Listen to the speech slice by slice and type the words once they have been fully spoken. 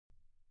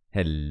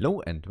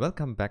Hello and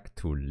welcome back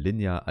to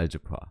Linear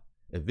Algebra,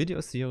 a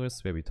video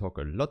series where we talk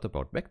a lot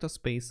about vector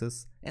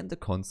spaces and the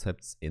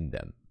concepts in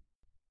them.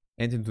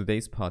 And in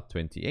today's part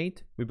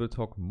 28, we will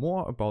talk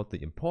more about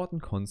the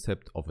important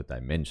concept of a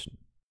dimension.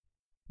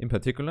 In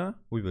particular,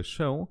 we will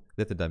show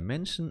that the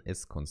dimension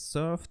is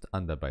conserved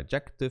under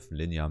bijective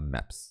linear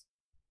maps.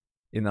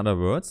 In other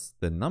words,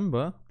 the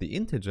number, the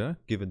integer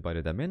given by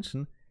the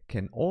dimension,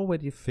 can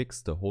already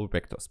fix the whole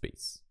vector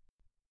space.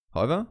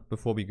 However,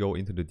 before we go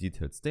into the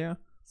details there,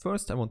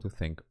 first I want to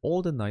thank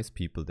all the nice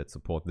people that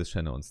support this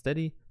channel on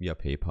Steady via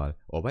PayPal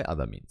or by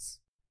other means.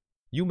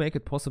 You make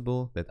it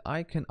possible that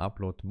I can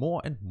upload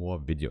more and more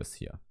videos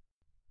here.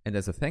 And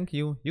as a thank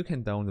you, you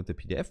can download the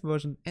PDF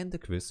version and the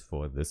quiz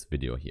for this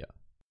video here.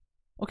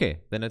 Okay,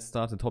 then let's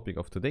start the topic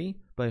of today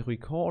by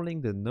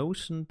recalling the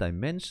notion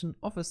dimension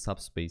of a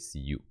subspace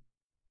U.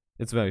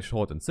 It's very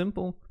short and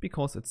simple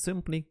because it's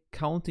simply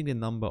counting the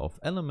number of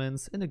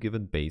elements in a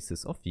given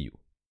basis of U.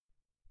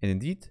 And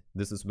indeed,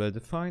 this is well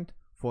defined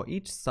for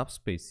each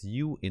subspace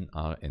U in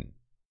Rn.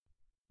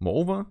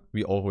 Moreover,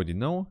 we already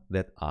know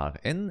that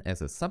Rn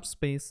as a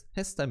subspace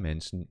has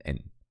dimension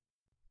n.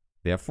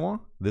 Therefore,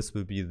 this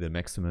will be the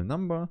maximal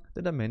number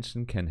the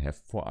dimension can have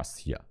for us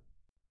here.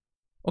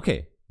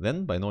 Okay,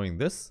 then by knowing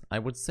this, I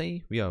would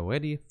say we are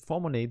ready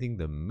formulating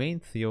the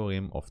main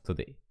theorem of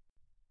today.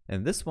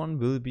 And this one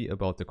will be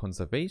about the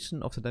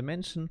conservation of the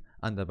dimension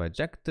under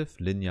bijective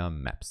linear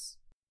maps.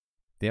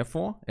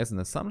 Therefore, as an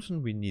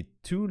assumption, we need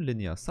two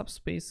linear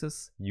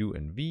subspaces U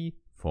and V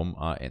from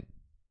Rn.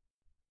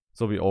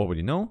 So we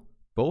already know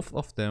both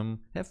of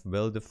them have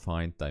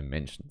well-defined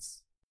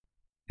dimensions.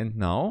 And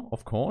now,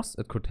 of course,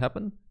 it could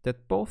happen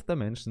that both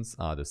dimensions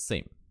are the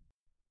same.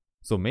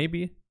 So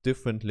maybe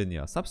different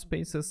linear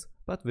subspaces,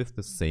 but with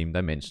the same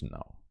dimension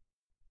now.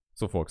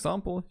 So for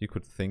example, you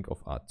could think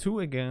of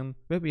R2 again,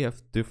 where we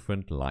have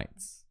different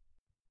lines.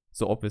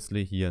 So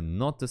obviously here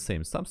not the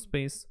same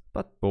subspace,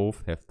 but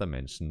both have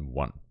dimension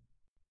 1.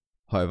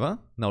 However,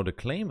 now the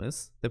claim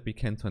is that we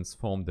can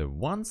transform the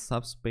one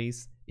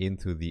subspace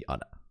into the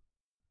other.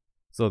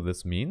 So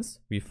this means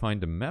we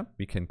find a map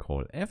we can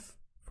call F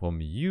from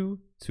U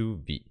to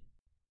V.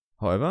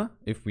 However,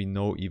 if we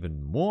know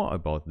even more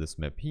about this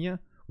map here,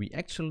 we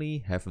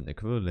actually have an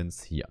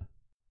equivalence here.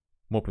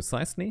 More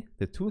precisely,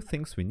 the two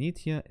things we need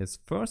here is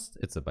first,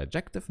 it's a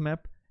bijective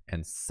map,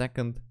 and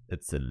second,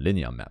 it's a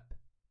linear map.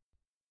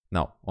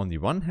 Now, on the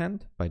one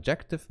hand,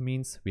 bijective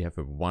means we have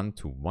a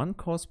one-to-one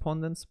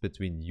correspondence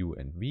between U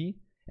and V,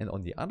 and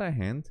on the other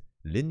hand,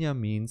 linear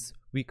means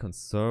we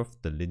conserve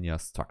the linear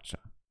structure.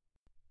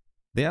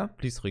 There,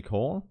 please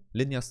recall,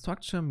 linear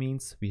structure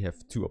means we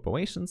have two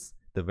operations,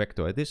 the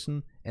vector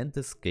addition and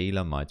the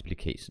scalar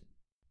multiplication.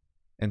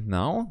 And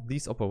now,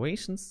 these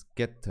operations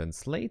get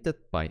translated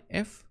by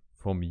F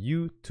from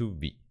U to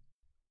V.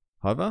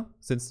 However,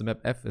 since the map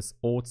F is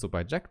also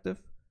bijective,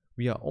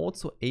 we are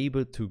also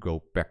able to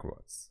go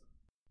backwards.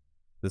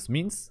 This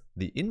means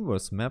the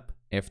inverse map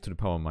f to the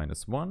power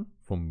minus 1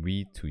 from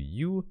V to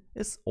U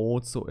is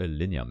also a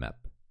linear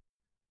map.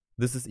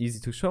 This is easy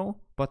to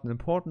show, but an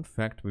important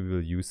fact we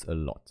will use a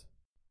lot.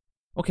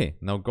 Okay,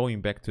 now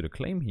going back to the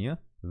claim here,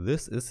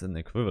 this is an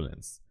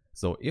equivalence.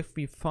 So if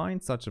we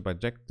find such a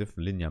bijective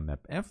linear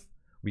map F,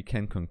 we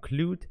can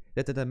conclude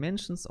that the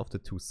dimensions of the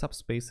two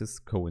subspaces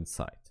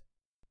coincide.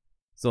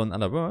 So in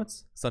other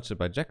words, such a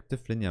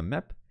bijective linear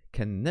map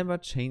can never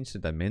change the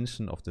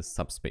dimension of the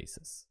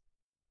subspaces.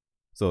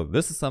 So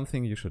this is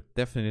something you should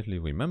definitely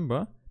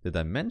remember. The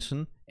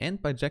dimension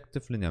and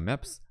bijective linear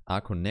maps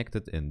are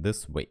connected in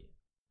this way.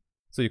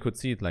 So you could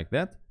see it like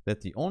that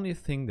the only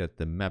thing that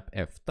the map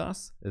F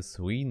does is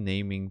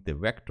renaming the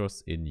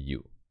vectors in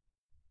U.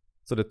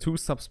 So the two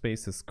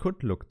subspaces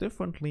could look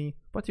differently,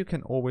 but you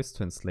can always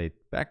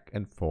translate back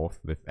and forth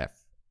with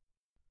F.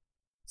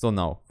 So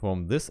now,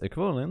 from this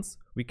equivalence,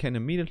 we can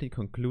immediately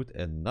conclude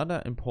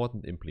another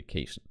important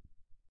implication.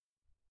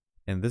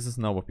 And this is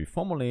now what we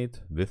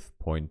formulate with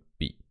point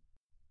B.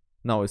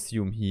 Now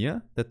assume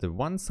here that the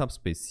one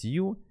subspace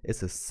U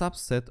is a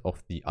subset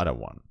of the other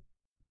one.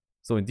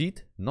 So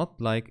indeed,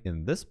 not like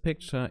in this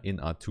picture in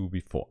R2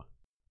 before.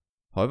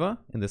 However,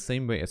 in the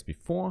same way as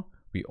before,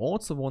 we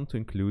also want to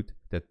include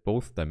that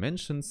both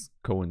dimensions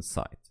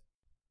coincide.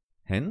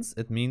 Hence,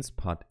 it means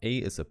part A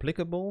is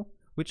applicable,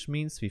 which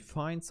means we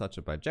find such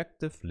a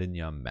bijective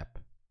linear map.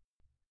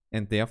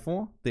 And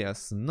therefore, there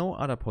is no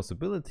other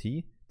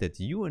possibility that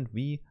U and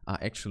V are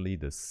actually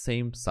the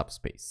same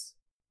subspace.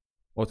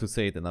 Or to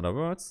say it in other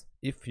words,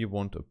 if you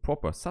want a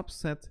proper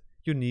subset,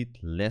 you need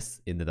less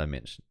in the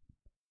dimension.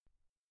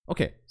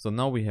 Okay, so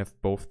now we have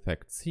both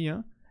facts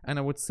here, and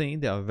I would say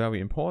they are very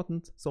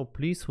important, so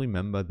please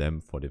remember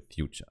them for the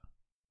future.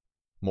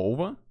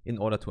 Moreover, in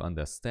order to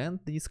understand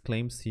these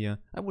claims here,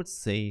 I would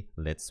say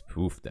let's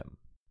prove them.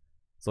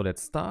 So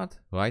let's start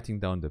writing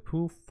down the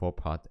proof for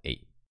part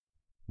A.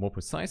 More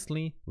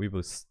precisely, we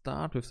will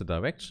start with the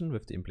direction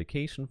with the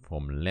implication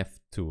from left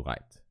to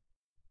right.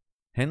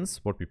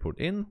 Hence, what we put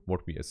in,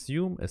 what we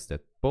assume is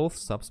that both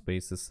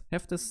subspaces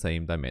have the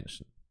same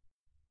dimension.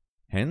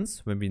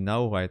 Hence, when we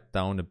now write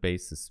down a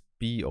basis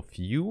B of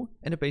U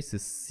and a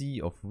basis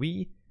C of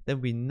V,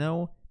 then we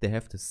know they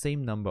have the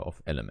same number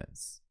of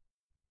elements.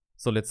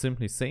 So let's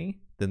simply say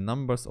the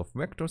numbers of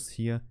vectors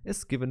here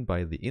is given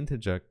by the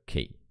integer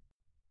k.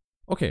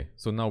 Okay,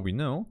 so now we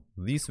know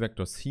these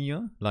vectors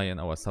here lie in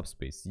our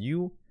subspace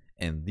U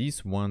and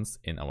these ones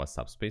in our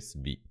subspace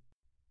V.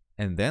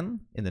 And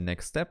then in the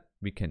next step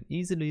we can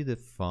easily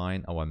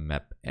define our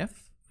map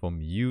F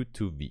from U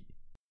to V.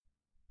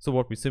 So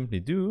what we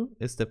simply do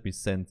is that we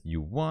send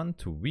U1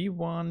 to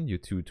V1,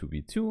 U2 to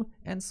V2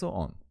 and so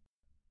on.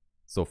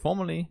 So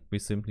formally we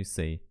simply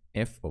say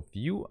f of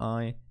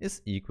ui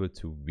is equal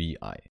to vi.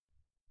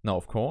 Now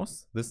of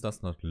course this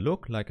does not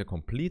look like a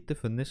complete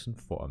definition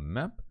for a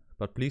map,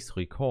 but please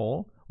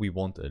recall we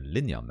want a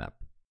linear map.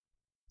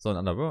 So in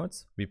other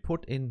words, we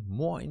put in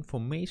more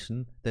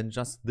information than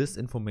just this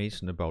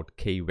information about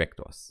k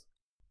vectors.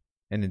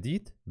 And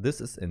indeed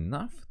this is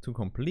enough to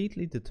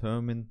completely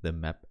determine the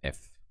map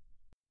F.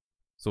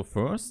 So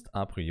first,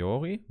 a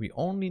priori, we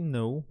only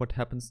know what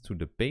happens to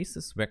the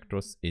basis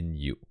vectors in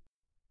U.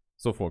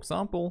 So for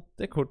example,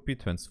 they could be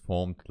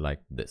transformed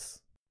like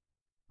this.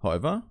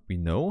 However, we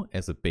know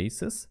as a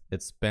basis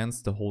it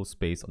spans the whole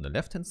space on the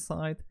left hand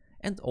side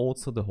and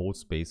also the whole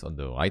space on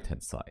the right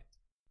hand side.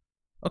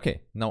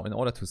 Okay, now in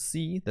order to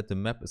see that the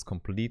map is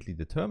completely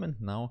determined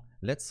now,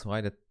 let's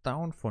write it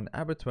down for an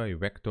arbitrary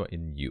vector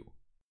in U.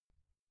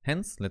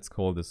 Hence, let's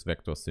call this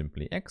vector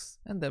simply x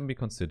and then we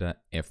consider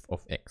f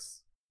of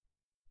x.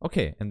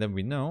 Okay, and then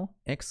we know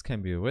x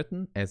can be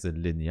written as a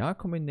linear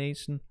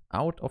combination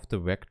out of the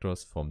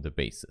vectors from the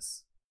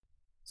basis.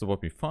 So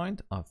what we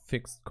find are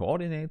fixed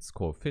coordinates,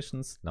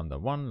 coefficients, lambda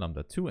 1,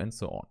 lambda 2 and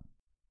so on.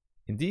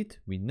 Indeed,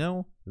 we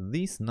know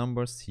these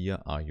numbers here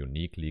are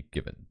uniquely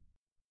given.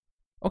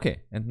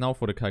 Okay, and now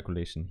for the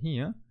calculation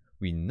here,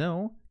 we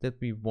know that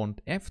we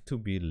want f to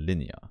be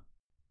linear.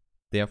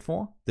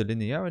 Therefore, the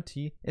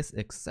linearity is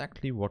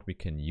exactly what we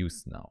can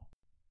use now.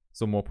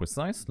 So more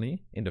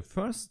precisely, in the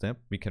first step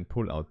we can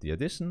pull out the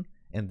addition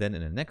and then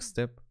in the next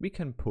step we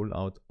can pull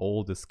out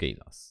all the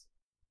scalars.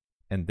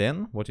 And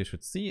then what you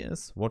should see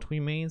is what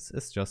remains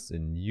is just a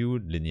new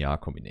linear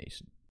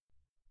combination.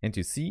 And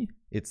you see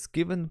it's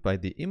given by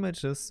the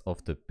images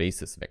of the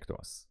basis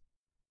vectors.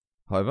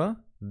 However,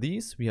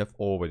 these we have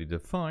already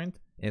defined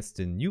as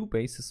the new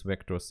basis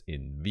vectors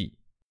in V.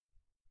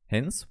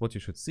 Hence what you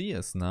should see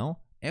is now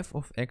f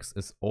of x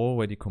is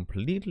already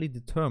completely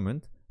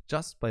determined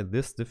just by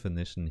this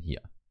definition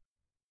here.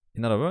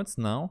 In other words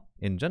now,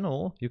 in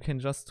general, you can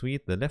just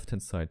treat the left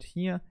hand side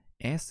here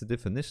as the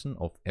definition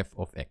of f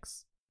of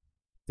x.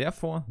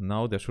 Therefore,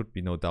 now there should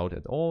be no doubt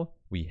at all,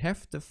 we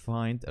have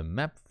defined a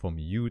map from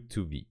U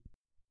to V.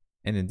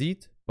 And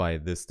indeed, by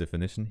this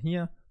definition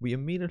here, we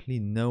immediately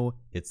know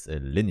it's a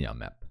linear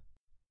map.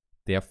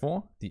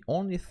 Therefore, the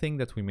only thing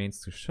that remains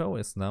to show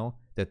is now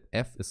that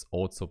f is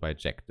also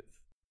bijective.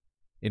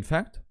 In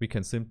fact, we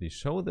can simply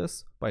show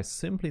this by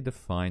simply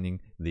defining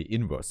the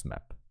inverse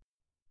map.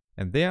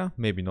 And there,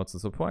 maybe not so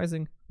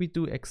surprising, we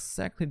do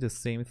exactly the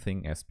same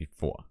thing as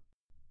before.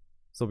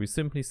 So we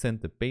simply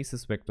send the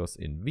basis vectors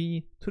in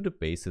V to the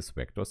basis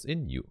vectors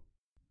in U.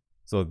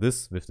 So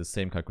this, with the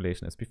same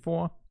calculation as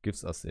before,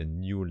 gives us a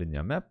new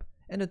linear map,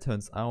 and it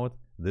turns out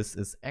this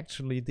is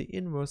actually the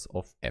inverse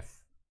of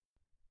f.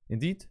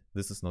 Indeed,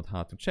 this is not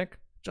hard to check,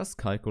 just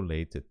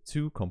calculate the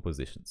two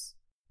compositions.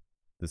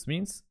 This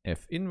means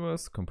f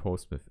inverse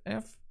composed with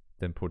f,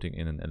 then putting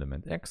in an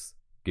element x,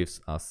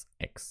 gives us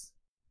x.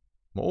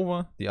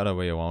 Moreover, the other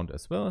way around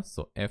as well,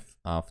 so f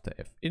after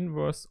f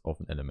inverse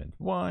of an element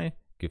y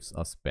gives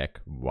us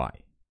back y.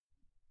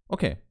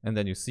 Okay, and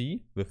then you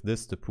see, with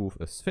this the proof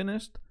is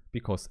finished,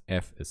 because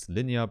f is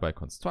linear by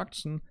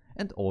construction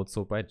and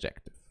also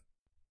bijective.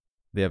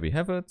 There we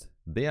have it,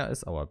 there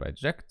is our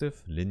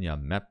bijective linear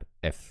map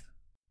F.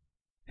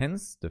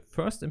 Hence, the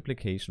first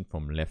implication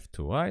from left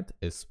to right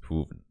is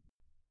proven.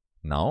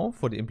 Now,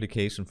 for the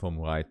implication from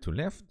right to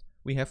left,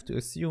 we have to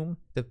assume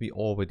that we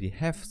already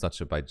have such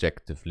a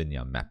bijective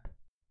linear map.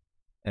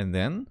 And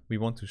then we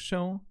want to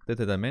show that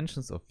the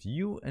dimensions of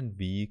U and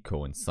V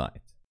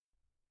coincide.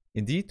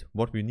 Indeed,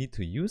 what we need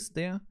to use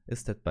there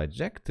is that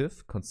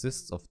bijective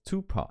consists of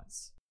two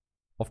parts.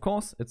 Of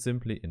course, it's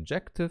simply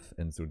injective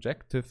and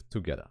surjective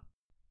together.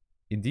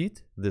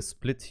 Indeed, this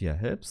split here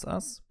helps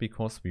us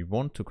because we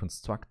want to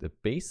construct a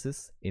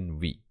basis in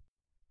V.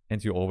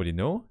 And you already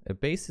know, a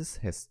basis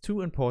has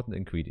two important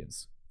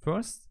ingredients.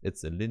 First,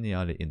 it's a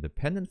linearly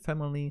independent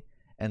family,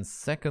 and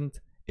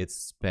second, it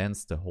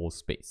spans the whole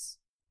space.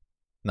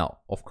 Now,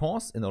 of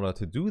course, in order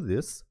to do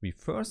this, we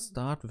first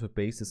start with a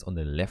basis on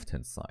the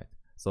left-hand side.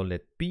 So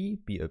let B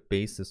be a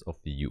basis of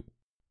U.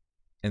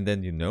 And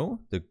then you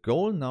know, the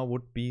goal now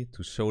would be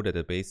to show that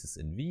a basis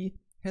in V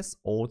has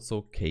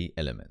also k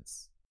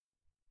elements.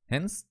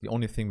 Hence, the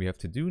only thing we have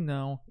to do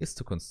now is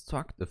to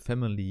construct a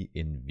family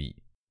in V.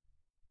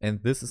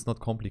 And this is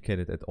not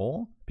complicated at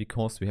all,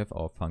 because we have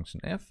our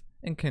function f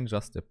and can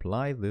just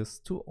apply this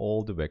to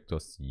all the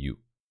vectors U.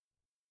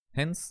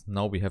 Hence,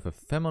 now we have a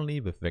family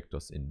with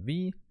vectors in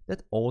V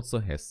that also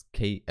has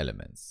k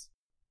elements.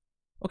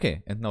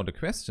 Okay, and now the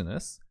question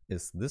is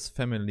this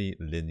family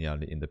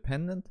linearly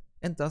independent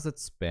and does it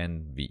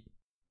span V?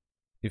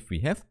 If we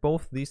have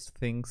both these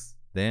things,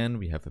 then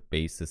we have a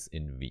basis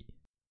in V.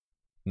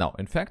 Now,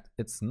 in fact,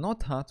 it's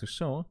not hard to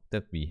show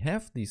that we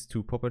have these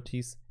two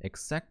properties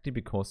exactly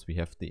because we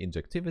have the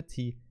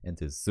injectivity and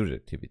the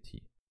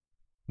surjectivity.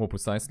 More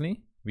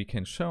precisely, we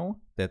can show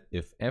that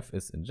if F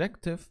is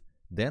injective,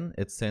 then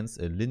it sends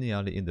a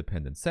linearly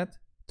independent set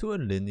to a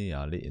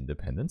linearly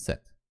independent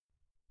set.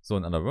 So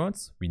in other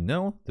words, we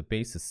know the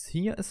basis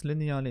here is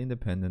linearly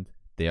independent,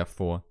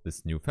 therefore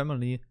this new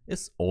family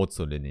is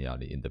also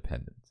linearly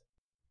independent.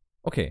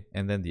 Okay,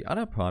 and then the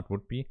other part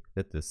would be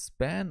that the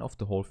span of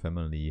the whole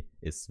family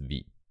is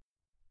V.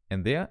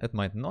 And there it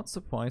might not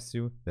surprise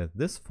you that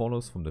this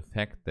follows from the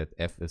fact that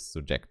F is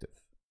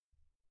surjective.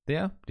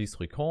 There, please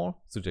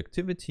recall,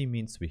 surjectivity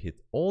means we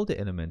hit all the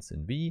elements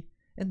in V,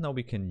 and now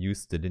we can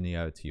use the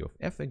linearity of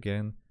F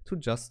again to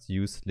just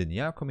use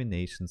linear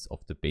combinations of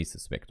the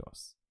basis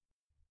vectors.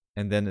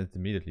 And then it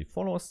immediately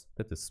follows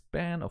that the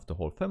span of the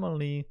whole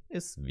family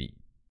is V.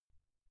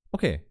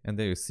 Okay, and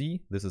there you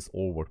see, this is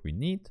all what we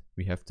need.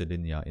 We have the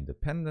linear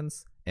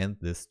independence and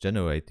this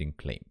generating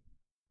claim.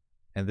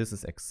 And this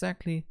is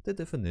exactly the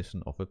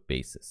definition of a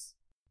basis.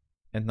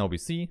 And now we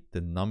see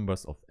the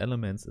numbers of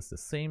elements is the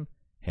same,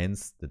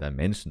 hence the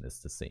dimension is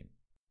the same.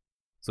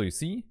 So you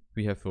see,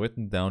 we have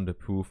written down the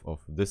proof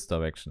of this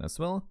direction as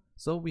well,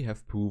 so we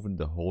have proven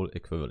the whole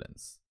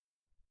equivalence.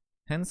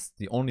 Hence,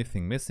 the only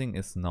thing missing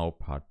is now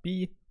part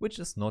B, which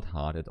is not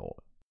hard at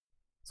all.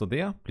 So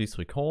there, please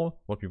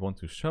recall, what we want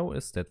to show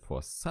is that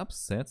for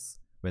subsets,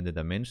 when the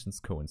dimensions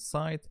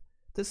coincide,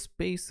 the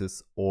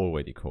spaces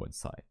already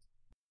coincide.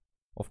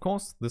 Of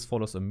course, this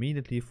follows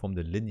immediately from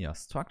the linear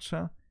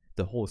structure.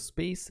 The whole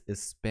space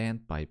is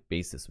spanned by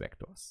basis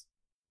vectors.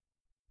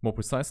 More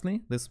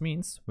precisely, this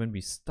means when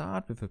we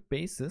start with a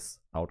basis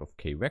out of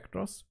k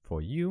vectors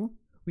for U,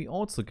 we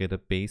also get a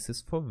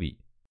basis for V.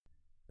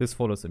 This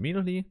follows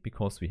immediately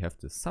because we have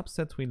the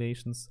subset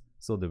relations,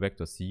 so the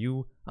vectors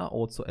U are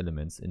also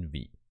elements in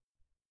V.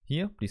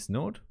 Here, please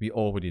note, we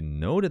already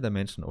know the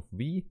dimension of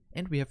V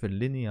and we have a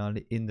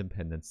linearly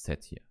independent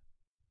set here.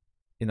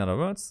 In other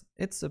words,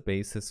 it's a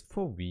basis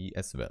for V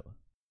as well.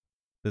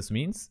 This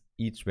means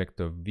each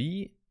vector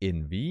V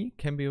in V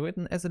can be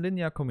written as a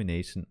linear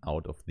combination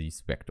out of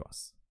these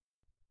vectors.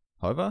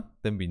 However,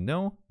 then we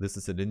know this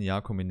is a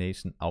linear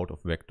combination out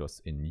of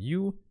vectors in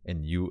U,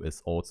 and U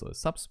is also a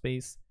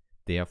subspace.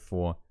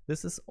 Therefore,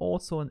 this is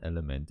also an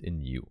element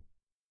in U.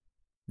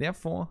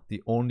 Therefore,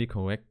 the only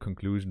correct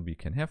conclusion we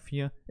can have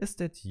here is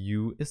that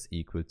U is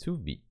equal to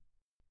V.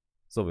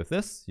 So with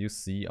this, you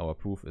see our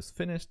proof is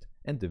finished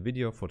and the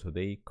video for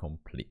today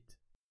complete.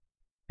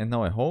 And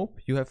now I hope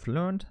you have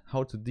learned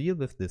how to deal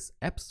with this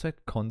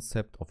abstract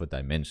concept of a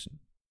dimension.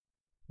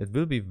 It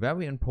will be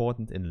very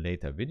important in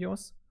later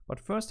videos, but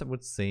first I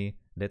would say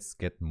let's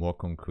get more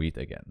concrete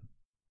again.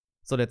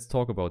 So let's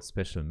talk about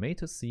special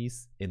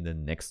matrices in the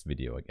next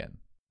video again.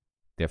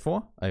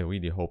 Therefore, I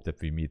really hope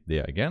that we meet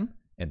there again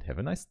and have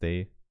a nice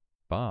day.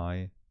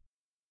 Bye.